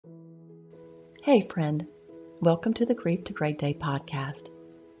Hey friend, welcome to the Grief to Great Day podcast.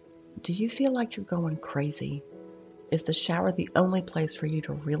 Do you feel like you're going crazy? Is the shower the only place for you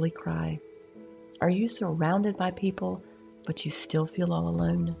to really cry? Are you surrounded by people, but you still feel all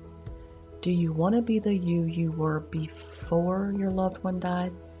alone? Do you want to be the you were before your loved one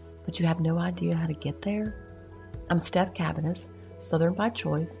died, but you have no idea how to get there? I'm Steph Cabanis, Southern by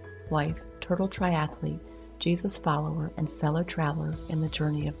choice, wife, turtle triathlete, Jesus follower, and fellow traveler in the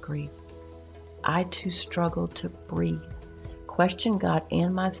journey of grief. I too struggled to breathe, questioned God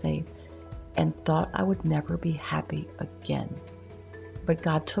and my faith, and thought I would never be happy again. But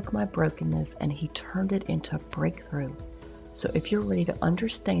God took my brokenness and He turned it into a breakthrough. So if you're ready to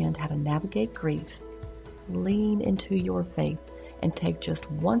understand how to navigate grief, lean into your faith and take just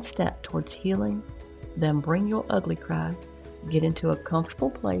one step towards healing, then bring your ugly cry, get into a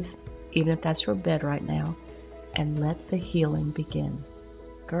comfortable place, even if that's your bed right now, and let the healing begin.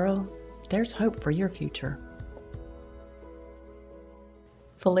 Girl, there's hope for your future.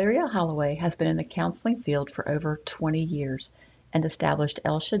 Veleria Holloway has been in the counseling field for over 20 years and established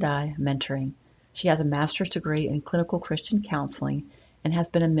El Shaddai Mentoring. She has a master's degree in clinical Christian counseling and has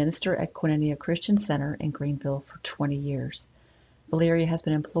been a minister at Koinonia Christian Center in Greenville for 20 years. Veleria has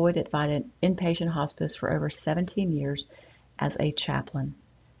been employed at Vidant Inpatient Hospice for over 17 years as a chaplain.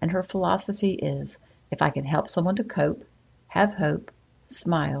 And her philosophy is, if I can help someone to cope, have hope,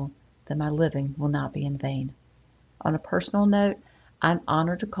 smile, then my living will not be in vain. On a personal note, I'm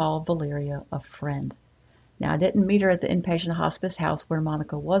honored to call Veleria a friend. Now, I didn't meet her at the inpatient hospice house where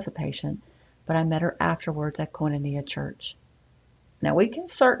Monica was a patient, but I met her afterwards at Koinonia Church. Now, we can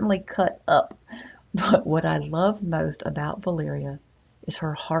certainly cut up, but what I love most about Veleria is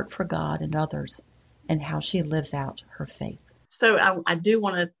her heart for God and others and how she lives out her faith. So I do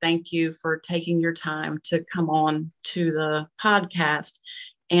want to thank you for taking your time to come on to the podcast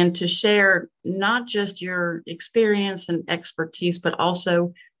and to share not just your experience and expertise, but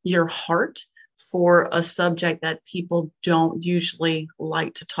also your heart for a subject that people don't usually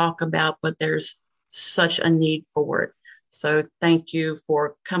like to talk about, but there's such a need for it. So thank you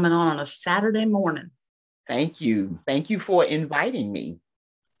for coming on a Saturday morning. Thank you. Thank you for inviting me.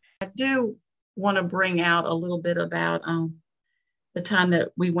 I do want to bring out a little bit about the time that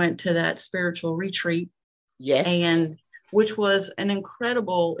we went to that spiritual retreat. Yes. And which was an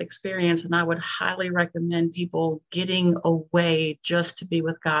incredible experience. And I would highly recommend people getting away just to be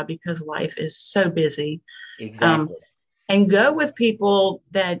with God because life is so busy. Exactly. And go with people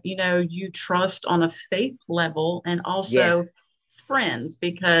that, you trust on a faith level and also friends,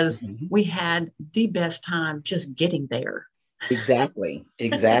 because we had the best time just getting there. Exactly.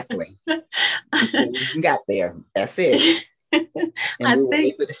 We got there. That's it. And we were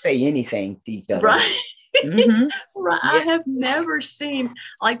able to say anything to each other. Right. Mm-hmm. Right. Yeah. I have never seen,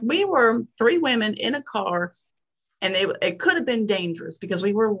 we were three women in a car, and it could have been dangerous because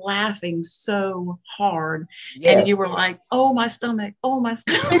we were laughing so hard. Yes. And you were like, oh, my stomach.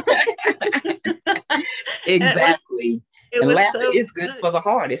 Exactly. It was laughter so is good for the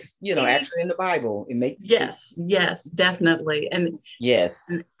heart. It's, actually in the Bible. It makes Yes, definitely. And yes.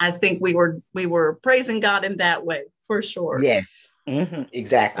 And I think we were praising God in that way for sure. Yes. Mm-hmm.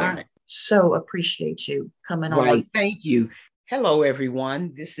 Exactly. All right. So appreciate you coming on. Right. Thank you. Hello,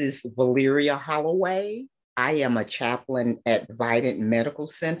 everyone. This is Veleria Holloway. I am a chaplain at Vidant Medical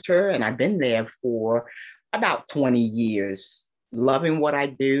Center, and I've been there for about 20 years, loving what I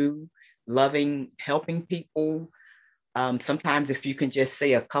do, loving helping people. Sometimes if you can just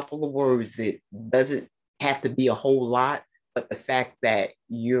say a couple of words, it doesn't have to be a whole lot, but the fact that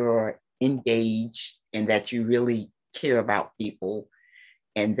you're engaged and that you really care about people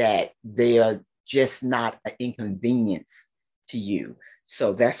and that they are just not an inconvenience to you.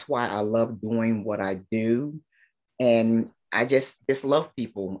 So that's why I love doing what I do. And I just love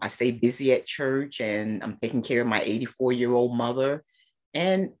people. I stay busy at church and I'm taking care of my 84-year-old mother.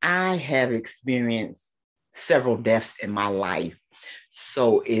 And I have experienced several deaths in my life.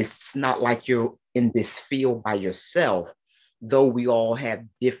 So it's not like you're in this field by yourself, though we all have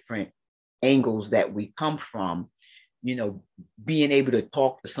different angles that we come from. Being able to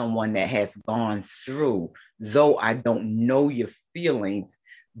talk to someone that has gone through, though I don't know your feelings,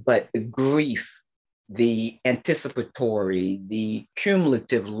 but the grief, the anticipatory, the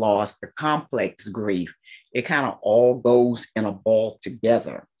cumulative loss, the complex grief, it kind of all goes in a ball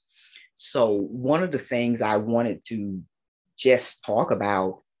together. So one of the things I wanted to just talk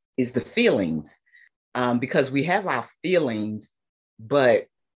about is the feelings, because we have our feelings, but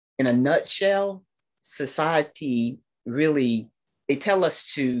in a nutshell, society really, they tell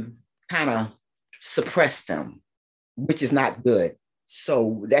us to kind of suppress them, which is not good.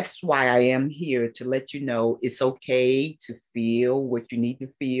 So that's why I am here to let you know it's okay to feel what you need to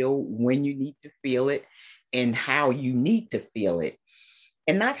feel, when you need to feel it, and how you need to feel it,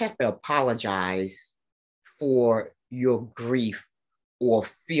 and not have to apologize for your grief or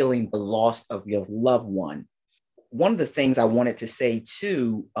feeling the loss of your loved one. One of the things I wanted to say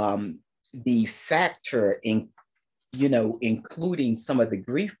too, the factor in, including some of the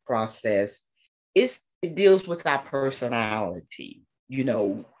grief process, is it deals with our personality,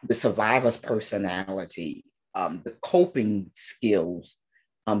 the survivor's personality, the coping skills,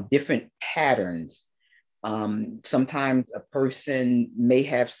 different patterns. Sometimes a person may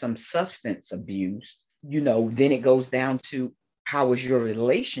have some substance abuse, then it goes down to how is your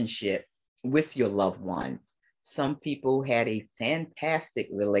relationship with your loved one. Some people had a fantastic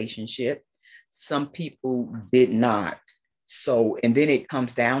relationship, some people did not. So, and then it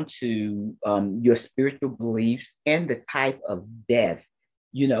comes down to your spiritual beliefs and the type of death.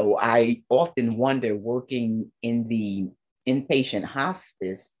 I often wonder, working in the inpatient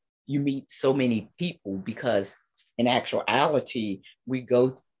hospice, you meet so many people because in actuality, we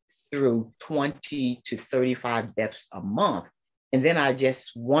go through 20 to 35 deaths a month. And then I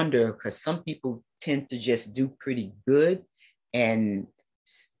just wonder, because some people tend to just do pretty good. And,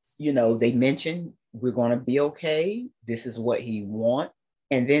 they mention, we're going to be okay. This is what he wants.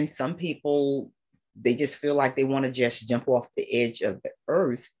 And then some people, they just feel like they want to just jump off the edge of the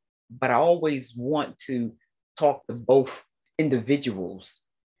earth. But I always want to talk to both individuals.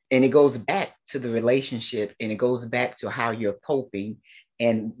 And it goes back to the relationship, and it goes back to how you're coping.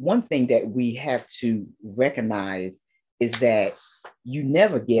 And one thing that we have to recognize is that you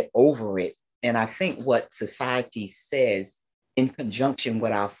never get over it. And I think what society says in conjunction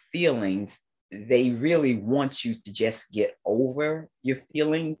with our feelings, they really want you to just get over your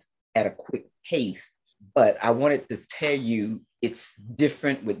feelings at a quick pace. But I wanted to tell you it's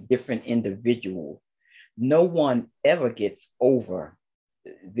different with different individuals. No one ever gets over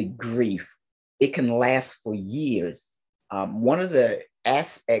the grief. It can last for years. One of the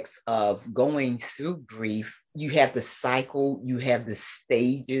aspects of going through grief, you have the cycle, you have the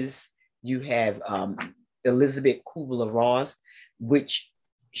stages, you have Elizabeth Kubler-Ross, which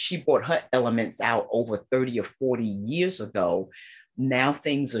she brought her elements out over 30 or 40 years ago. Now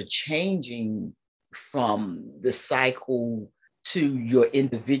things are changing from the cycle to your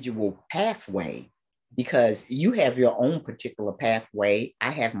individual pathway, because you have your own particular pathway. I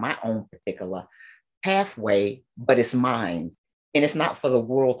have my own particular pathway, but it's mine. And it's not for the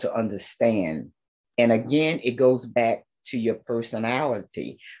world to understand. And again, it goes back to your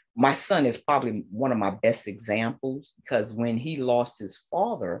personality. My son is probably one of my best examples, because when he lost his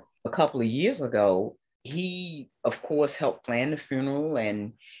father a couple of years ago, he, of course, helped plan the funeral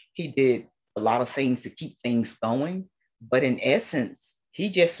and he did a lot of things to keep things going. But in essence, he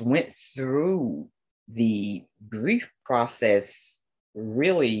just went through the grief process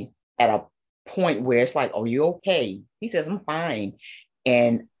really at a point where it's like, "Are you okay?" He says, "I'm fine."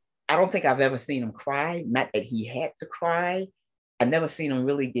 And I don't think I've ever seen him cry. Not that he had to cry. I've never seen him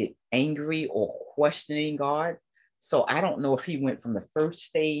really get angry or questioning God. So I don't know if he went from the first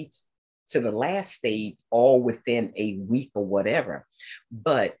stage to the last stage all within a week or whatever.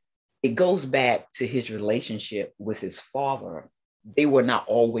 But it goes back to his relationship with his father. They were not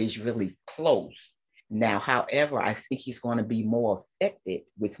always really close. Now, however, I think he's going to be more affected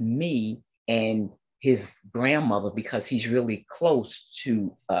with me and his grandmother because he's really close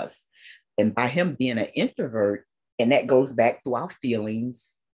to us. And by him being an introvert, and that goes back to our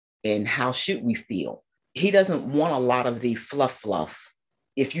feelings and how should we feel. He doesn't want a lot of the fluff.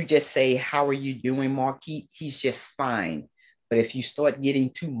 If you just say, "How are you doing, Marquis?" He's just fine. But if you start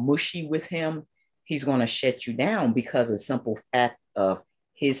getting too mushy with him, he's going to shut you down because of the simple fact of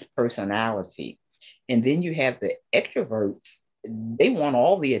his personality. And then you have the extroverts. They want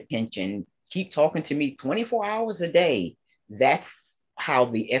all the attention. Keep talking to me 24 hours a day. That's how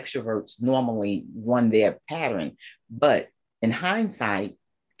the extroverts normally run their pattern. But in hindsight,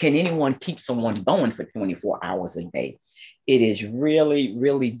 can anyone keep someone going for 24 hours a day? It is really,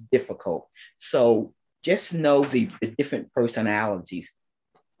 really difficult. So just know the different personalities.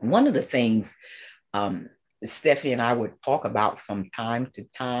 One of the things Stephanie and I would talk about from time to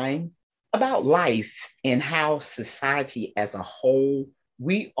time about life and how society as a whole,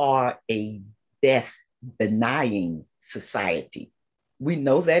 we are a death denying society. We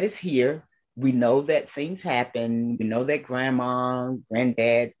know that it's here. We know that things happen. We know that grandma,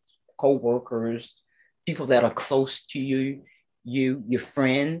 granddad, co-workers, people that are close to you, your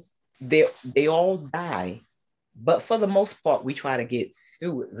friends, they all die. But for the most part, we try to get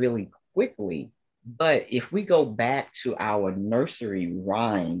through it really quickly. But if we go back to our nursery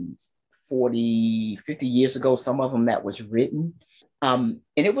rhymes 40, 50 years ago, some of them that was written, and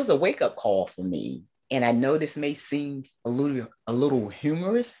it was a wake up call for me. And I know this may seem a little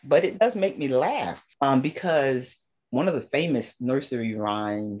humorous, but it does make me laugh because one of the famous nursery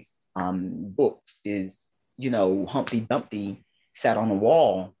rhymes books is, Humpty Dumpty sat on a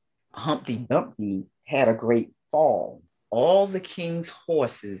wall. Humpty Dumpty had a great fall. All the king's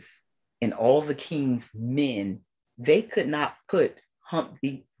horses and all the king's men, they could not put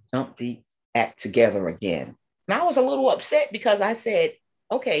Humpty Dumpty back together again. And I was a little upset because I said,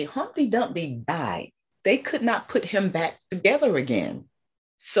 okay, Humpty Dumpty died. They could not put him back together again.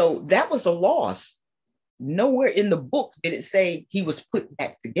 So that was a loss. Nowhere in the book did it say he was put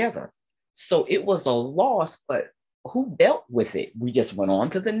back together. So it was a loss, but who dealt with it? We just went on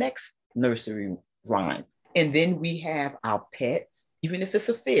to the next nursery rhyme. And then we have our pets, even if it's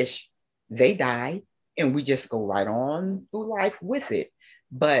a fish, they die, and we just go right on through life with it.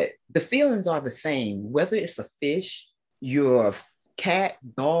 But the feelings are the same, whether it's a fish, your cat,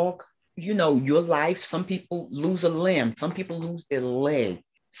 dog, your life. Some people lose a limb, some people lose their leg,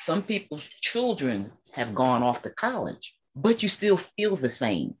 some people's children have gone off to college, but you still feel the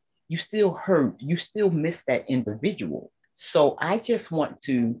same. You still hurt, you still miss that individual. So I just want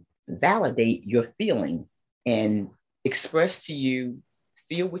to validate your feelings and express to you,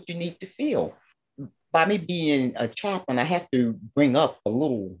 feel what you need to feel. By me being a chaplain, I have to bring up a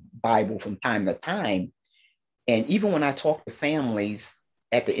little Bible from time to time. And even when I talk to families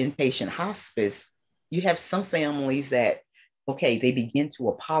at the inpatient hospice, you have some families that, okay, they begin to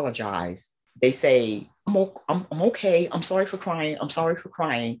apologize. They say, I'm okay. I'm sorry for crying. I'm sorry for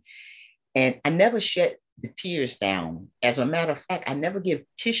crying. And I never shed the tears down. As a matter of fact, I never give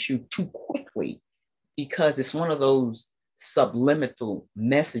tissue too quickly because it's one of those subliminal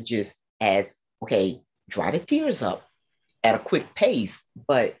messages as, okay, dry the tears up at a quick pace.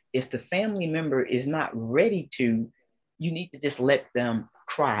 But if the family member is not ready to, you need to just let them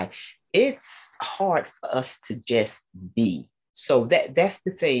cry. It's hard for us to just be. So that's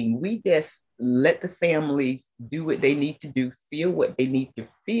the thing. We just let the families do what they need to do, feel what they need to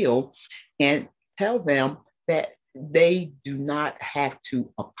feel, and tell them that they do not have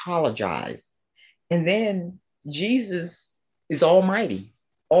to apologize. And then Jesus is almighty,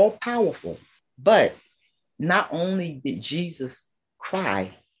 all powerful. But not only did Jesus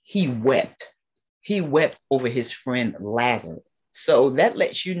cry, he wept. He wept over his friend Lazarus. So that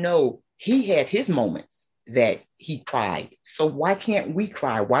lets you know he had his moments that he cried. So why can't we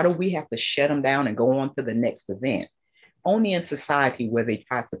cry? Why do we have to shut him down and go on to the next event? Only in society where they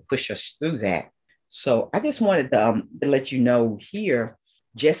try to push us through that. So I just wanted to let you know here,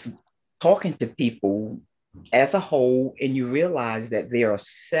 just talking to people as a whole, and you realize that there are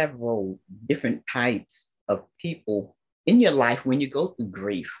several different types of people in your life when you go through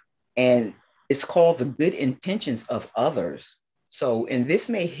grief. And it's called the good intentions of others. So, and this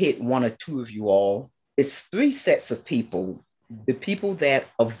may hit one or two of you all. It's three sets of people: the people that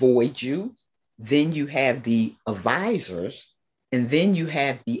avoid you, then you have the advisors, and then you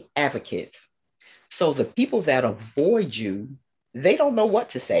have the advocates. So the people that avoid you, they don't know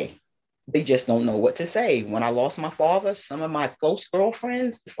what to say. They just don't know what to say. When I lost my father, some of my close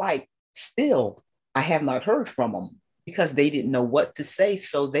girlfriends, it's like, still, I have not heard from them because they didn't know what to say.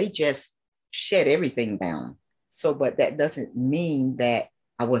 So they just shut everything down. So, but that doesn't mean that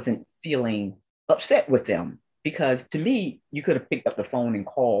I wasn't feeling upset with them, because to me, you could have picked up the phone and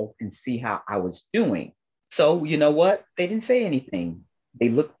called and see how I was doing. So, you know what? They didn't say anything. They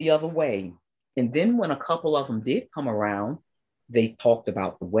looked the other way. And then when a couple of them did come around, they talked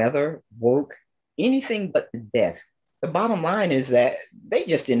about the weather, work, anything but the death. The bottom line is that they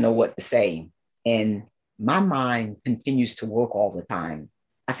just didn't know what to say. And my mind continues to work all the time.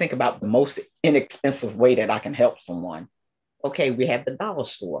 I think about the most inexpensive way that I can help someone. Okay, we have the dollar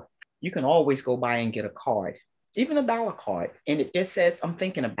store. You can always go by and get a card, even a dollar card, and it just says, I'm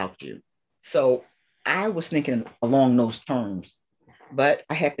thinking about you. So I was thinking along those terms, but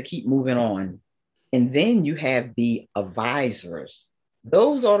I had to keep moving on. And then you have the advisors.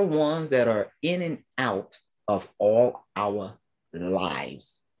 Those are the ones that are in and out of all our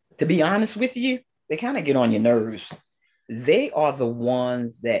lives. To be honest with you, they kind of get on your nerves. They are the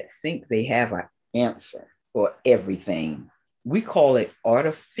ones that think they have an answer for everything. We call it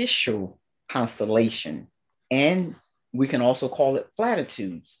artificial constellation, and we can also call it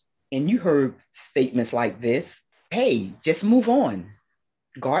platitudes. And you heard statements like this: hey, just move on.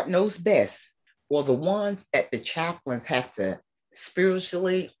 God knows best. Or the ones that the chaplains have to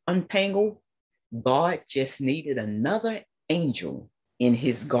spiritually untangle. God just needed another angel in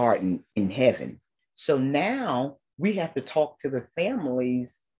his garden in heaven. So now we have to talk to the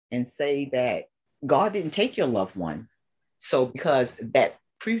families and say that God didn't take your loved one. So because that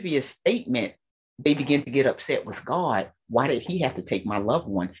previous statement, they begin to get upset with God. Why did he have to take my loved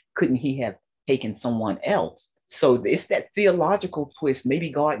one? Couldn't he have taken someone else? So it's that theological twist. Maybe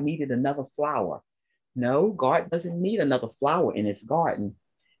God needed another flower. No, God doesn't need another flower in his garden.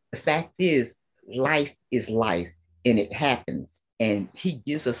 The fact is life and it happens. And he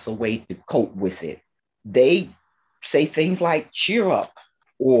gives us a way to cope with it. They say things like cheer up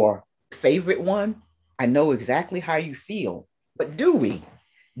or favorite one. I know exactly how you feel. But do we?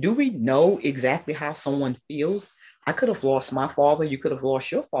 Do we know exactly how someone feels? I could have lost my father. You could have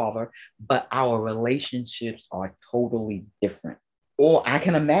lost your father, but our relationships are totally different. Or I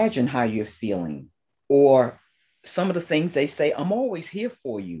can imagine how you're feeling. Or some of the things they say, I'm always here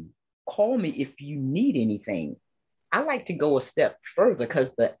for you. Call me if you need anything. I like to go a step further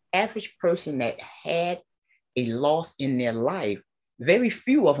because the average person that had a loss in their life, very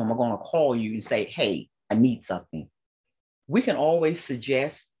few of them are going to call you and say, hey, I need something. We can always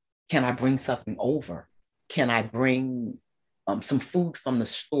suggest, can I bring something over? Can I bring some food from the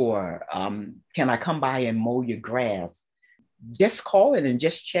store? Can I come by and mow your grass? Just calling and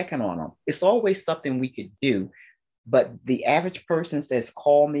just checking on them. It's always something we could do. But the average person says,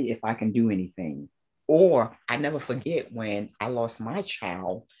 call me if I can do anything. Or I never forget when I lost my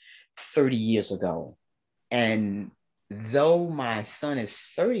child 30 years ago. And though my son is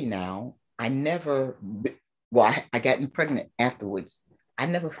 30 now, I never, well, I got pregnant afterwards. I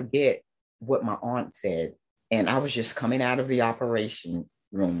never forget what my aunt said. And I was just coming out of the operation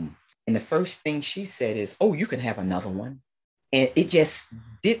room. And the first thing she said is, oh, you can have another one. And it just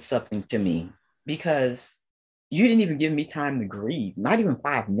did something to me because you didn't even give me time to grieve, not even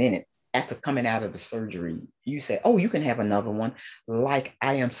 5 minutes after coming out of the surgery. You said, oh, you can have another one, like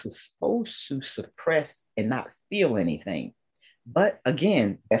I am supposed to suppress and not feel anything. But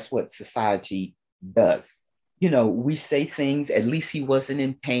again, that's what society does. You know, we say things, at least he wasn't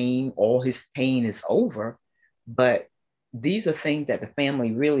in pain, all his pain is over. But these are things that the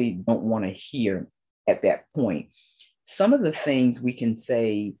family really don't want to hear at that point. Some of the things we can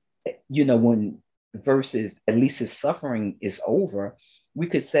say, you know, when versus at least his suffering is over, we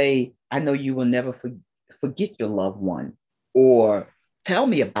could say, I know you will never forget your loved one, or tell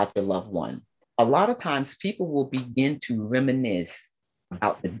me about your loved one. A lot of times people will begin to reminisce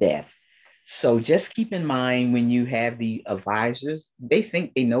about the death. So just keep in mind when you have the advisors, they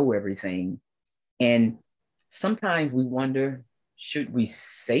think they know everything. And sometimes we wonder, should we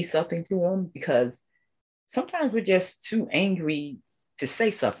say something to them? Because sometimes we're just too angry to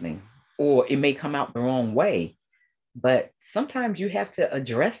say something, or it may come out the wrong way. But sometimes you have to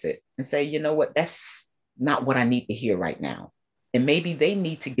address it and say, you know what, that's not what I need to hear right now. And maybe they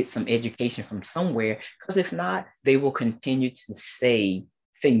need to get some education from somewhere, because if not, they will continue to say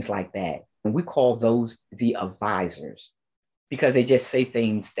things like that. And we call those the advisors, because they just say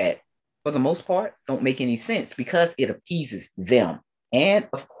things that, for the most part, don't make any sense because it appeases them. And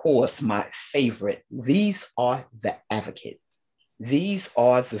of course, my favorite, these are the advocates. These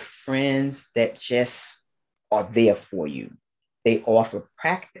are the friends that just are there for you. They offer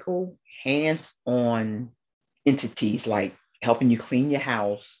practical, hands on entities like helping you clean your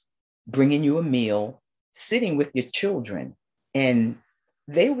house, bringing you a meal, sitting with your children. And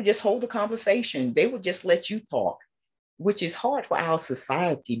they would just hold a conversation. They would just let you talk, which is hard for our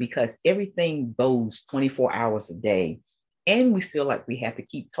society because everything goes 24 hours a day. And we feel like we have to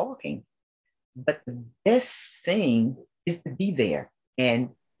keep talking. But the best thing is to be there.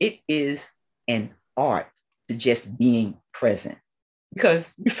 And it is an art to just being present,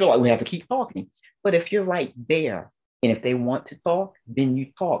 because we feel like we have to keep talking. But if you're right there, and if they want to talk, then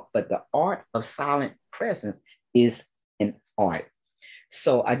you talk. But the art of silent presence is an art.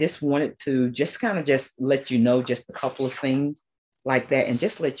 So I just wanted to just kind of just let you know just a couple of things like that, and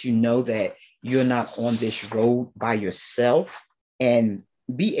just let you know that you're not on this road by yourself, and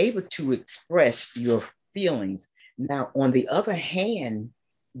be able to express your feelings. Now, on the other hand,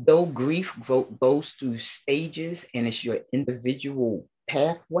 though grief goes through stages and it's your individual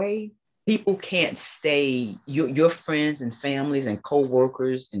pathway, people can't stay, your friends and families and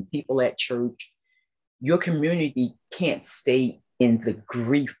co-workers and people at church, your community can't stay in the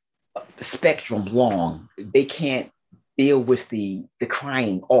grief spectrum long. They can't deal with the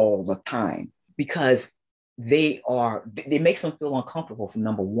crying all the time, because they makes them feel uncomfortable, for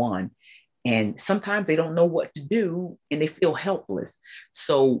number one. And sometimes they don't know what to do and they feel helpless.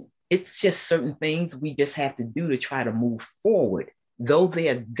 So it's just certain things we just have to do to try to move forward. Though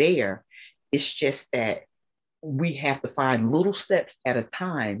they're there, it's just that we have to find little steps at a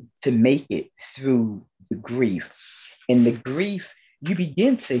time to make it through the grief. And the grief, you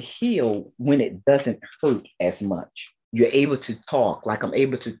begin to heal when it doesn't hurt as much. You're able to talk, like I'm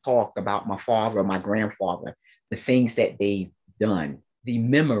able to talk about my father, my grandfather, the things that they've done, the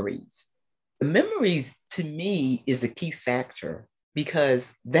memories. The memories to me is a key factor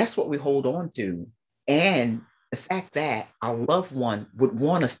because that's what we hold on to. And the fact that our loved one would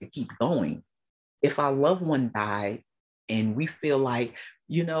want us to keep going. If our loved one died and we feel like,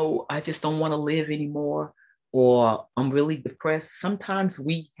 I just don't want to live anymore, or I'm really depressed, sometimes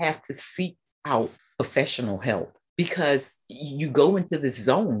we have to seek out professional help because you go into this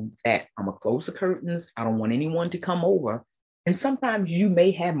zone that I'm gonna close the curtains. I don't want anyone to come over. And sometimes you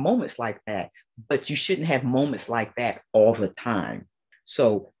may have moments like that, but you shouldn't have moments like that all the time.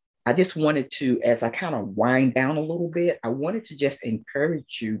 So I just wanted to, as I kind of wind down a little bit, I wanted to just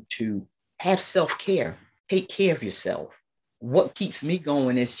encourage you to have self-care, take care of yourself. What keeps me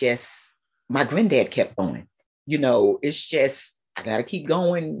going is just my granddad kept going. It's just I gotta keep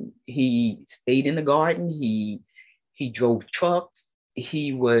going. He stayed in the garden. He drove trucks.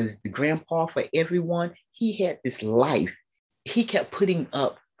 He was the grandpa for everyone. He had this life. He kept putting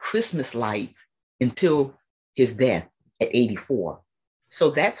up Christmas lights until his death at 84. So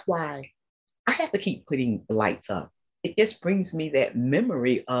that's why I have to keep putting the lights up. It just brings me that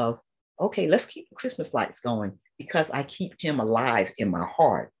memory of, okay, let's keep the Christmas lights going because I keep him alive in my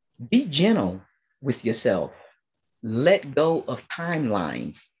heart. Be gentle with yourself. Let go of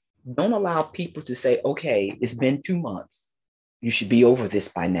timelines. Don't allow people to say, okay, it's been 2 months. You should be over this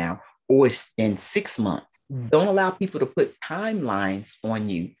by now, or it's been 6 months. Don't allow people to put timelines on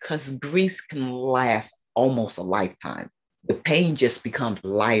you because grief can last almost a lifetime. The pain just becomes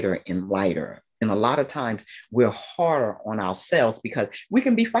lighter and lighter. And a lot of times we're harder on ourselves because we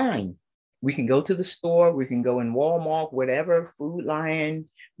can be fine. We can go to the store, we can go in Walmart, whatever, Food Lion,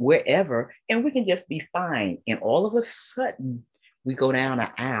 wherever, and we can just be fine. And all of a sudden, we go down an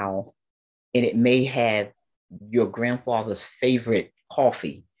aisle and it may have your grandfather's favorite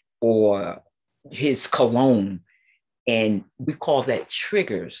coffee or his cologne. And we call that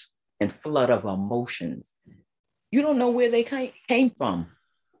triggers and flood of emotions. You don't know where they came from.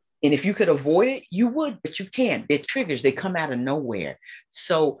 And if you could avoid it, you would, but you can't. They're triggers. They come out of nowhere.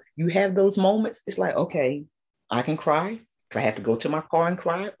 So you have those moments. It's like, okay, I can cry if I have to go to my car and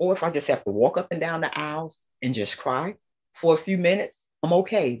cry, or if I just have to walk up and down the aisles and just cry for a few minutes, I'm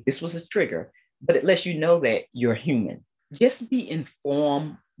okay. This was a trigger, but it lets you know that you're human. Just be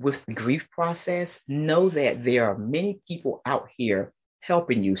informed with the grief process. Know that there are many people out here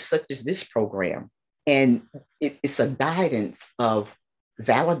helping you, such as this program. And it's a guidance of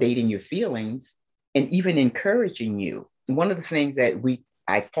validating your feelings and even encouraging you. One of the things that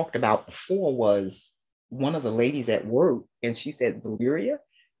I talked about before was one of the ladies at work, and she said, Valeria,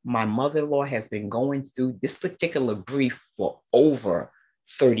 my mother-in-law has been going through this particular grief for over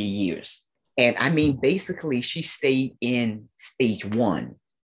 30 years. And I mean, basically, she stayed in stage 1.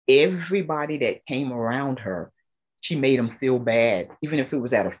 Everybody that came around her, she made them feel bad, even if it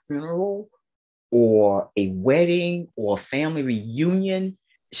was at a funeral or a wedding or a family reunion.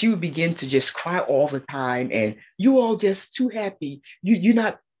 She would begin to just cry all the time. And you all just too happy. You're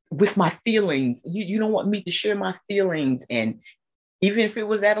not with my feelings. You don't want me to share my feelings. And even if it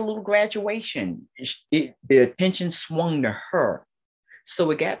was at a little graduation, the attention swung to her.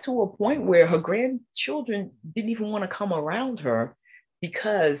 So it got to a point where her grandchildren didn't even want to come around her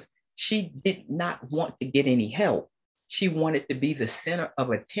because she did not want to get any help. She wanted to be the center of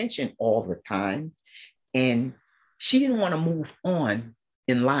attention all the time. And she didn't want to move on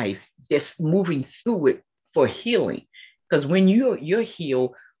in life, just moving through it for healing. Because when you're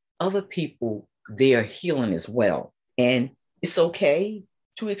healed, other people, they are healing as well. And it's okay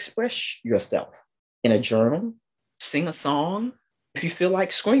to express yourself in a journal, sing a song. If you feel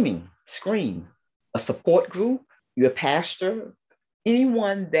like screaming, scream. A support group, your pastor,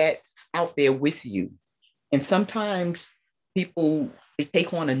 anyone that's out there with you. And sometimes people, they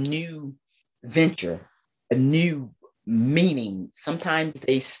take on a new venture, a new meaning. Sometimes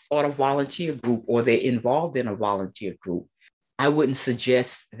they start a volunteer group or they're involved in a volunteer group. I wouldn't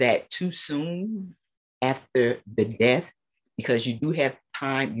suggest that too soon after the death because you do have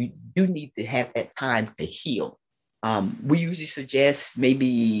time. You do need to have that time to heal. We usually suggest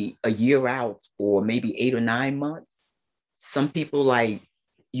maybe a year out or maybe 8 or 9 months. Some people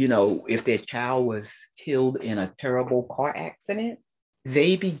if their child was killed in a terrible car accident,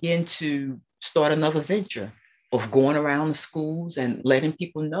 they begin to start another venture of going around the schools and letting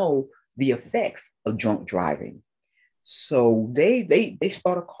people know the effects of drunk driving. So they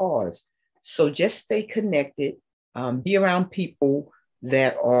start a cause So just stay connected, be around people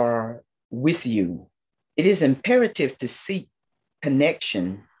that are with you. It is imperative to seek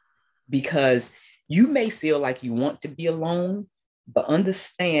connection because you may feel like you want to be alone, but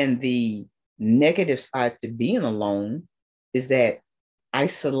understand the negative side to being alone is that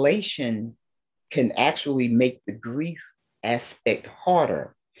isolation can actually make the grief aspect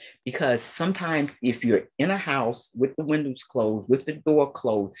harder. Because sometimes if you're in a house with the windows closed, with the door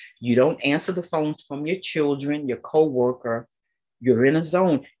closed, you don't answer the phones from your children, your coworker, you're in a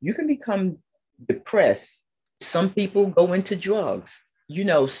zone, you can become depressed. Some people go into drugs,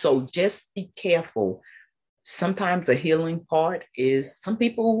 so just be careful. Sometimes a healing part is some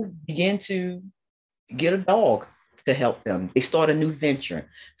people begin to get a dog to help them. They start a new venture.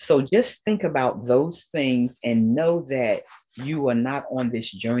 So just think about those things and know that you are not on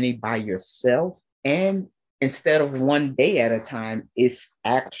this journey by yourself. And instead of one day at a time, it's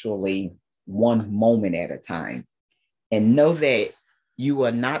actually one moment at a time. And know that you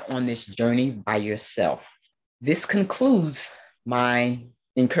are not on this journey by yourself. This concludes my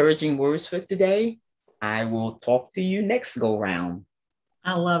encouraging words for today. I will talk to you next go round.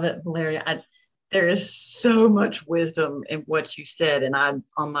 I love it, Valeria. There is so much wisdom in what you said. And I,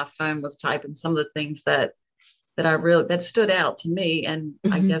 on my phone, was typing some of the things that that stood out to me. And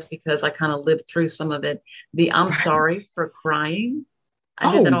I guess because I kind of lived through some of it, I'm sorry for crying.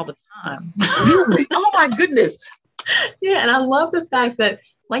 I did that all the time. Really? Oh my goodness. Yeah. And I love the fact that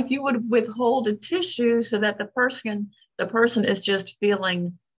like you would withhold a tissue so that the person is just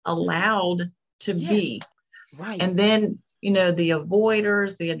feeling allowed to be. Right. And then, the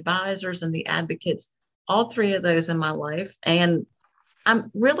avoiders, the advisors, and the advocates, all three of those in my life. And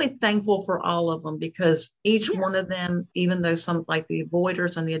I'm really thankful for all of them because each one of them, even though some like the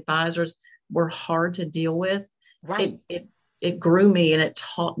avoiders and the advisors were hard to deal with, right. It grew me and it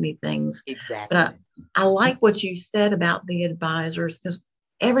taught me things. Exactly. But I like what you said about the advisors because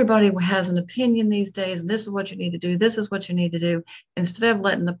everybody has an opinion these days. This is what you need to do. This is what you need to do. Instead of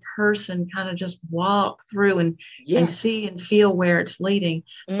letting the person kind of just walk through and see and feel where it's leading,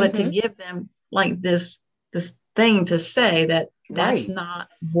 but to give them like this thing to say that's not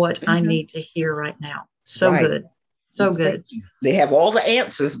what I need to hear right now. So good. So good. They have all the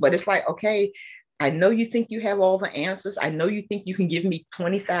answers, but it's like, okay, I know you think you have all the answers. I know you think you can give me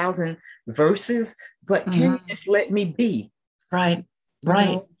 20,000 verses, but can you just let me be? Right.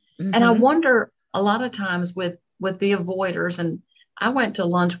 Right. And I wonder a lot of times with the avoiders, and I went to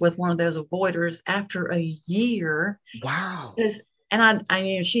lunch with one of those avoiders after a year. Wow. And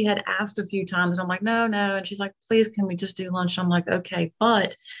I she had asked a few times and I'm like, no. And she's like, please, can we just do lunch? I'm like, okay.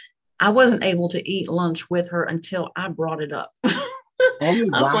 But I wasn't able to eat lunch with her until I brought it up. I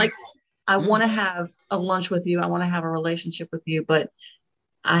was like, I want to have a lunch with you. I want to have a relationship with you, but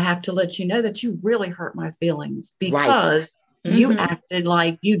I have to let you know that you really hurt my feelings because you acted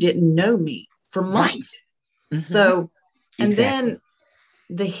like you didn't know me for months. So, and then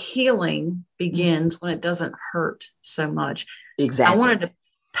the healing begins when it doesn't hurt so much. Exactly. I wanted to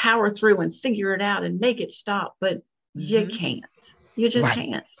power through and figure it out and make it stop, but you can't. You just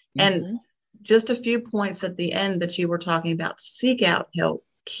can't. And just a few points at the end that you were talking about: seek out help,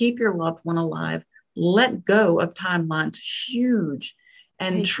 keep your loved one alive, let go of timelines. Huge.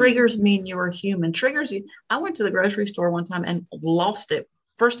 And triggers mean you are human. Triggers you. I went to the grocery store one time and lost it.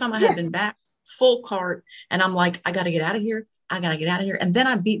 First time I had been back, full cart. And I'm like, I got to get out of here. And then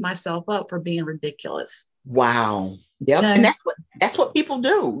I beat myself up for being ridiculous. Wow. Yep. And that's what people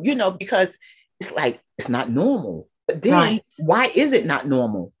do, because it's like, it's not normal. But then why is it not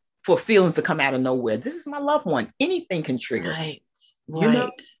normal for feelings to come out of nowhere? This is my loved one. Anything can trigger. Right.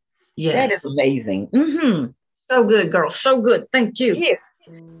 Yes. That is amazing. So good, girl. So good. Thank you. Yes.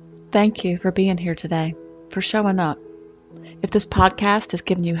 Thank you for being here today, for showing up. If this podcast has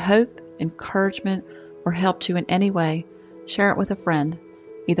given you hope, encouragement, or helped you in any way, share it with a friend,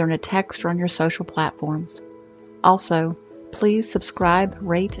 either in a text or on your social platforms. Also, please subscribe,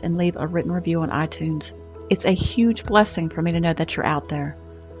 rate, and leave a written review on iTunes. It's a huge blessing for me to know that you're out there.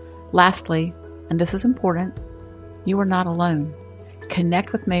 Lastly, and this is important, you are not alone.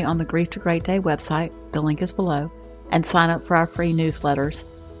 Connect with me on the Grief to Great Day website, the link is below, and sign up for our free newsletters.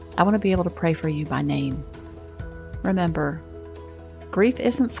 I want to be able to pray for you by name. Remember, grief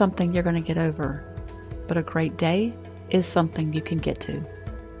isn't something you're going to get over, but a great day is something you can get to.